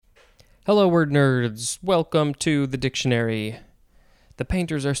Hello, word nerds. Welcome to the dictionary. The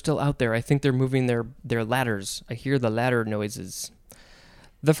painters are still out there. I think they're moving their ladders. I hear the ladder noises.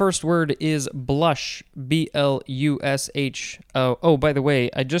 The first word is blush. B-L-U-S-H. Oh, by the way,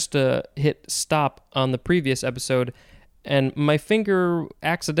 I just hit stop on the previous episode, and my finger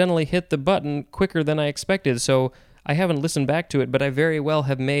accidentally hit the button quicker than I expected, so I haven't listened back to it, but I very well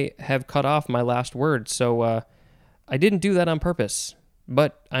may have cut off my last word, so I didn't do that on purpose.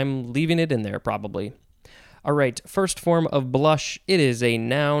 But I'm leaving it in there, probably. All right, first form of blush. It is a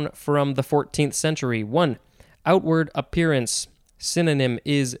noun from the 14th century. 1. Outward appearance. Synonym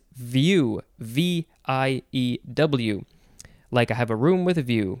is view. V-I-E-W. Like I have a room with a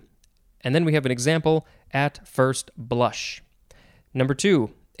view. And then we have an example, at first blush. Number 2.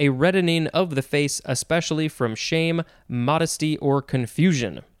 A reddening of the face, especially from shame, modesty, or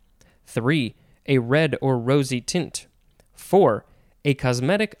confusion. 3. A red or rosy tint. 4. A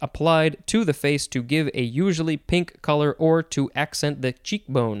cosmetic applied to the face to give a usually pink color or to accent the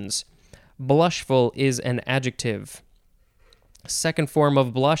cheekbones. Blushful is an adjective. Second form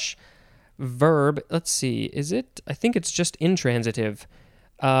of blush, verb, let's see, is it? I think it's just intransitive.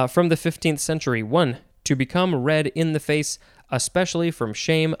 From the 15th century. 1. To become red in the face, especially from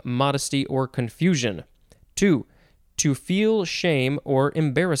shame, modesty, or confusion. 2. To feel shame or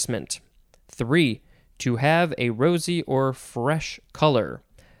embarrassment. 3. To have a rosy or fresh color.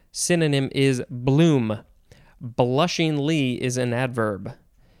 Synonym is bloom. Blushingly is an adverb.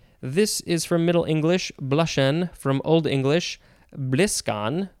 This is from Middle English, blushen, from Old English,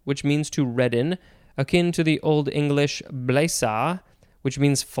 bliskan, which means to redden, akin to the Old English blæsa, which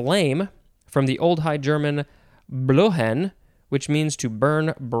means flame, from the Old High German blohen, which means to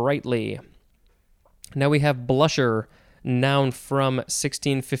burn brightly. Now we have blusher, noun from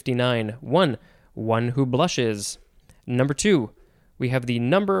 1659. 1. One who blushes. Number 2, we have the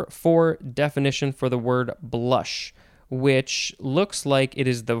number 4 definition for the word blush, which looks like it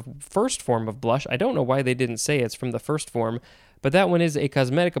is the first form of blush. I don't know why they didn't say it's from the first form, but that one is a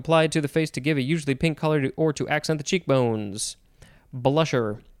cosmetic applied to the face to give a usually pink color or to accent the cheekbones.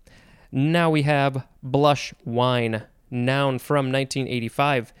 Blusher. Now we have blush wine, noun from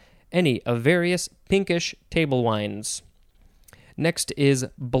 1985. Any of various pinkish table wines. Next is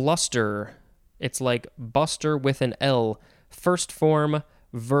bluster. It's like buster with an L. First form,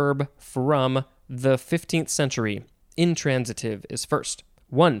 verb from the 15th century. Intransitive is first.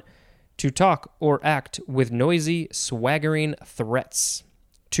 1. To talk or act with noisy, swaggering threats.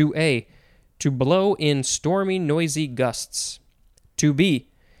 2a. To blow in stormy, noisy gusts. 2b.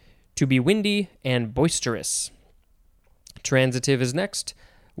 To be windy and boisterous. Transitive is next.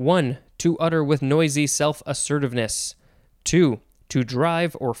 1. To utter with noisy self-assertiveness. 2. To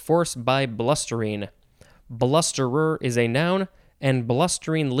drive or force by blustering. Blusterer is a noun, and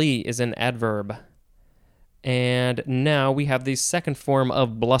blusteringly is an adverb. And now we have the second form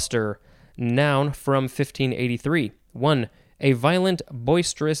of bluster, noun from 1583. 1. A violent,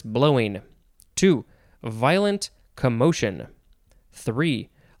 boisterous blowing. 2. Violent commotion. 3.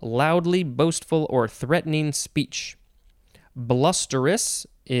 Loudly boastful or threatening speech. Blusterous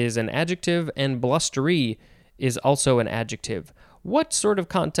is an adjective, and blustery is also an adjective. What sort of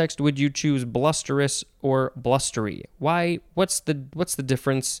context would you choose blusterous or blustery? Why? What's the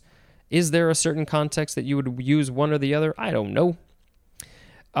difference? Is there a certain context that you would use one or the other? I don't know.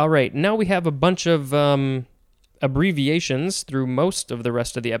 All right, now we have a bunch of abbreviations through most of the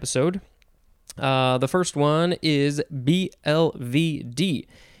rest of the episode. The first one is BLVD.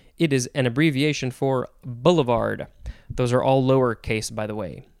 It is an abbreviation for boulevard. Those are all lowercase, by the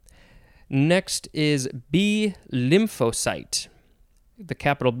way. Next is B lymphocyte. The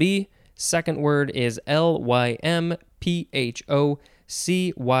capital B. Second word is LYMPHOCYTE.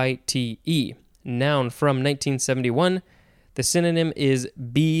 Noun from 1971. The synonym is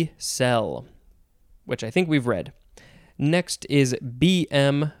B cell, which I think we've read. Next is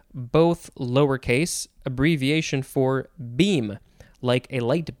BM, both lowercase, abbreviation for beam, like a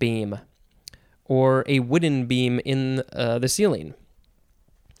light beam, or a wooden beam in the ceiling.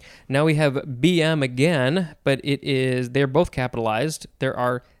 Now we have BM again, but they're both capitalized. There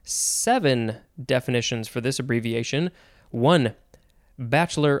are 7 definitions for this abbreviation. 1.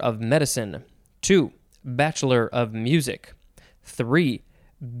 Bachelor of Medicine. 2. Bachelor of Music. 3.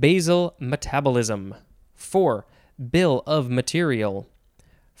 Basal metabolism. 4. Bill of material.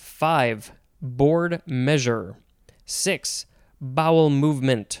 5. Board measure. 6. Bowel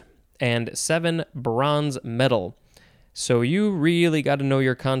movement. And 7. Bronze medal. So you really got to know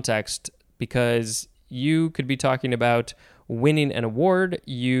your context, because you could be talking about winning an award,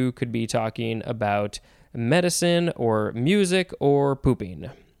 you could be talking about medicine or music or pooping.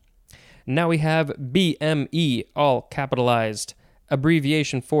 Now we have BME, all capitalized,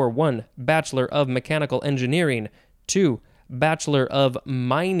 abbreviation for 1. Bachelor of Mechanical Engineering, 2. Bachelor of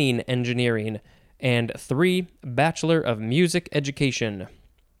Mining Engineering, and 3. Bachelor of Music Education.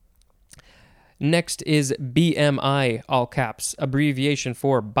 Next is BMI, all caps, abbreviation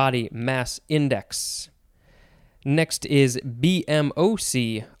for Body Mass Index. Next is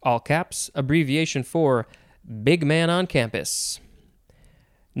BMOC, all caps, abbreviation for Big Man on Campus.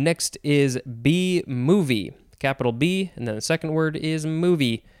 Next is B-Movie, capital B, and then the second word is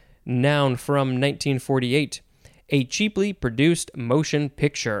movie, noun from 1948, a cheaply produced motion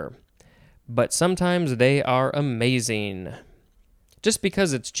picture. But sometimes they are amazing. Just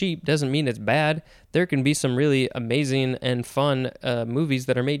because it's cheap doesn't mean it's bad. There can be some really amazing and fun movies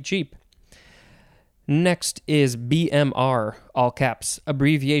that are made cheap. Next is BMR, all caps,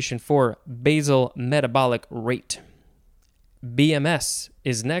 abbreviation for basal metabolic rate. BMS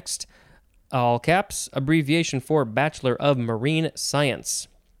is next, all caps, abbreviation for Bachelor of Marine Science.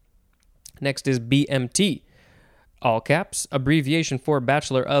 Next is BMT, all caps, abbreviation for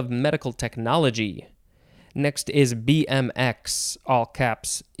Bachelor of Medical Technology. Next is BMX, all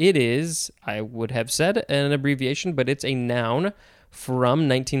caps. It is, I would have said an abbreviation, but it's a noun from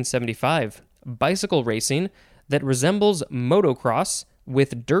 1975. Bicycle racing that resembles motocross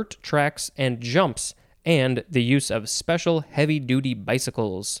with dirt tracks and jumps and the use of special heavy-duty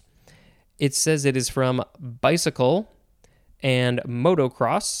bicycles. It says it is from bicycle and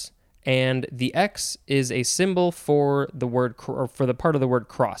motocross, and the X is a symbol for the word for the part of the word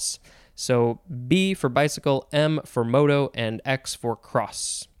cross. So B for bicycle, M for moto, and X for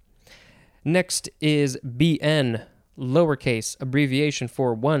cross. Next is BN, lowercase, abbreviation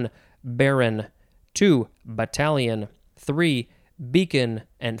for 1. Baron, 2. Battalion, 3. Beacon,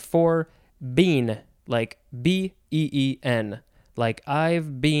 and 4. Bean, like B-E-E-N, like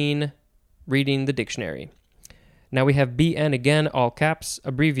I've been reading the dictionary. Now we have BN again, all caps,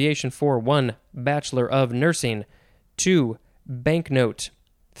 abbreviation for 1. Bachelor of Nursing, 2. Banknote,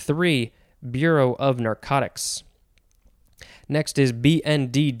 3. Bureau of Narcotics. Next is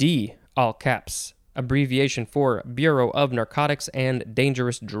BNDD, all caps, abbreviation for Bureau of Narcotics and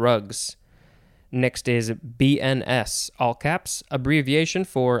Dangerous Drugs. Next is BNS, all caps, abbreviation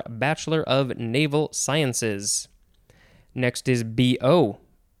for Bachelor of Naval Sciences. Next is BO.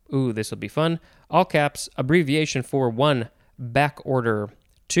 Ooh, this will be fun. All caps, abbreviation for 1. Back order,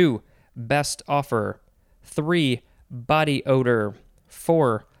 2. Best offer, 3. Body odor,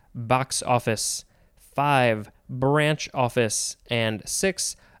 4. Box office, 5. Branch office, and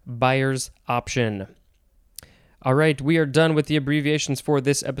 6. Buyer's option. All right, we are done with the abbreviations for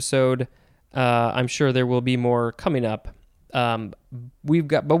this episode. I'm sure there will be more coming up. We've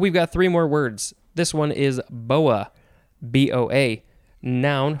got 3 more words. This one is boa, B-O-A,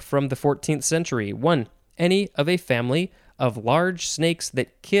 noun from the 14th century. 1. Any of a family of large snakes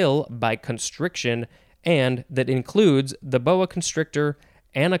that kill by constriction and that includes the boa constrictor,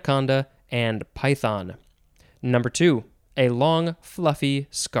 anaconda, and python. Number 2. A long, fluffy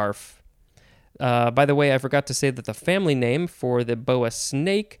scarf. By the way, I forgot to say that the family name for the boa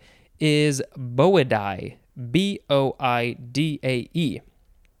snake is Boidae, B-O-I-D-A-E.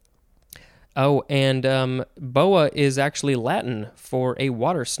 Oh, and boa is actually Latin for a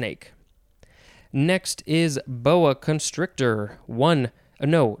water snake. Next is boa constrictor,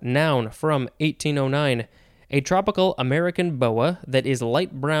 noun from 1809. A tropical American boa that is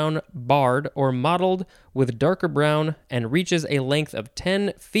light brown, barred, or mottled with darker brown and reaches a length of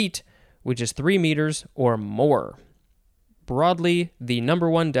 10 feet, which is 3 meters or more. Broadly, the number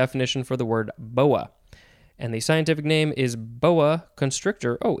 1 definition for the word boa. And the scientific name is boa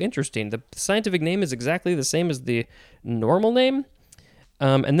constrictor. Oh, interesting. The scientific name is exactly the same as the normal name.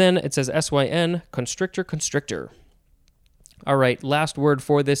 And then it says S-Y-N, constrictor. All right, last word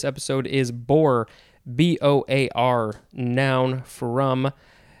for this episode is boar, B-O-A-R, noun from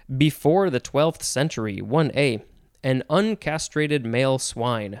before the 12th century. 1A, an uncastrated male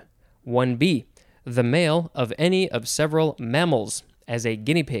swine. 1B, the male of any of several mammals, as a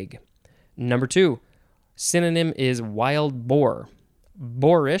guinea pig. Number 2, synonym is wild boar.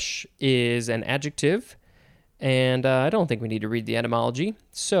 Boorish is an adjective, and I don't think we need to read the etymology.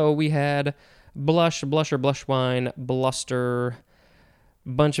 So we had blush, blusher, blush wine, bluster,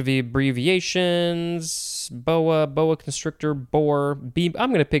 bunch of abbreviations, boa, boa constrictor, boar, B.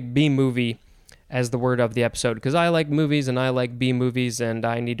 I'm going to pick B-movie as the word of the episode because I like movies and I like B-movies and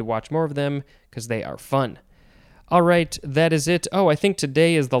I need to watch more of them because they are fun. All right, that is it. Oh, I think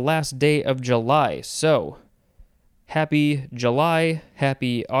today is the last day of July, so happy July,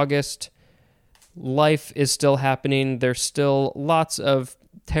 happy August. Life is still happening. There's still lots of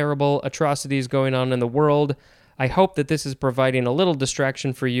terrible atrocities going on in the world. I hope that this is providing a little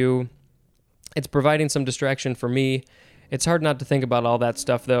distraction for you. It's providing some distraction for me. It's hard not to think about all that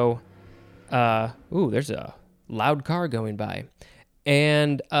stuff, though. There's a loud car going by.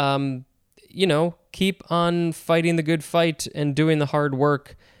 And, keep on fighting the good fight and doing the hard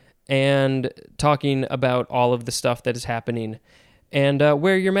work and talking about all of the stuff that is happening. And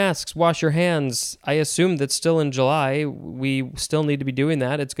wear your masks, wash your hands. I assume that still in July, we still need to be doing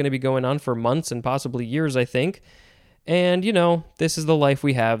that. It's going to be going on for months and possibly years, I think. And, this is the life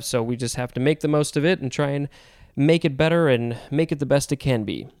we have, so we just have to make the most of it and try and make it better and make it the best it can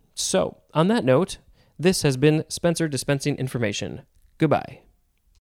be. So, on that note, this has been Spencer dispensing information. Goodbye.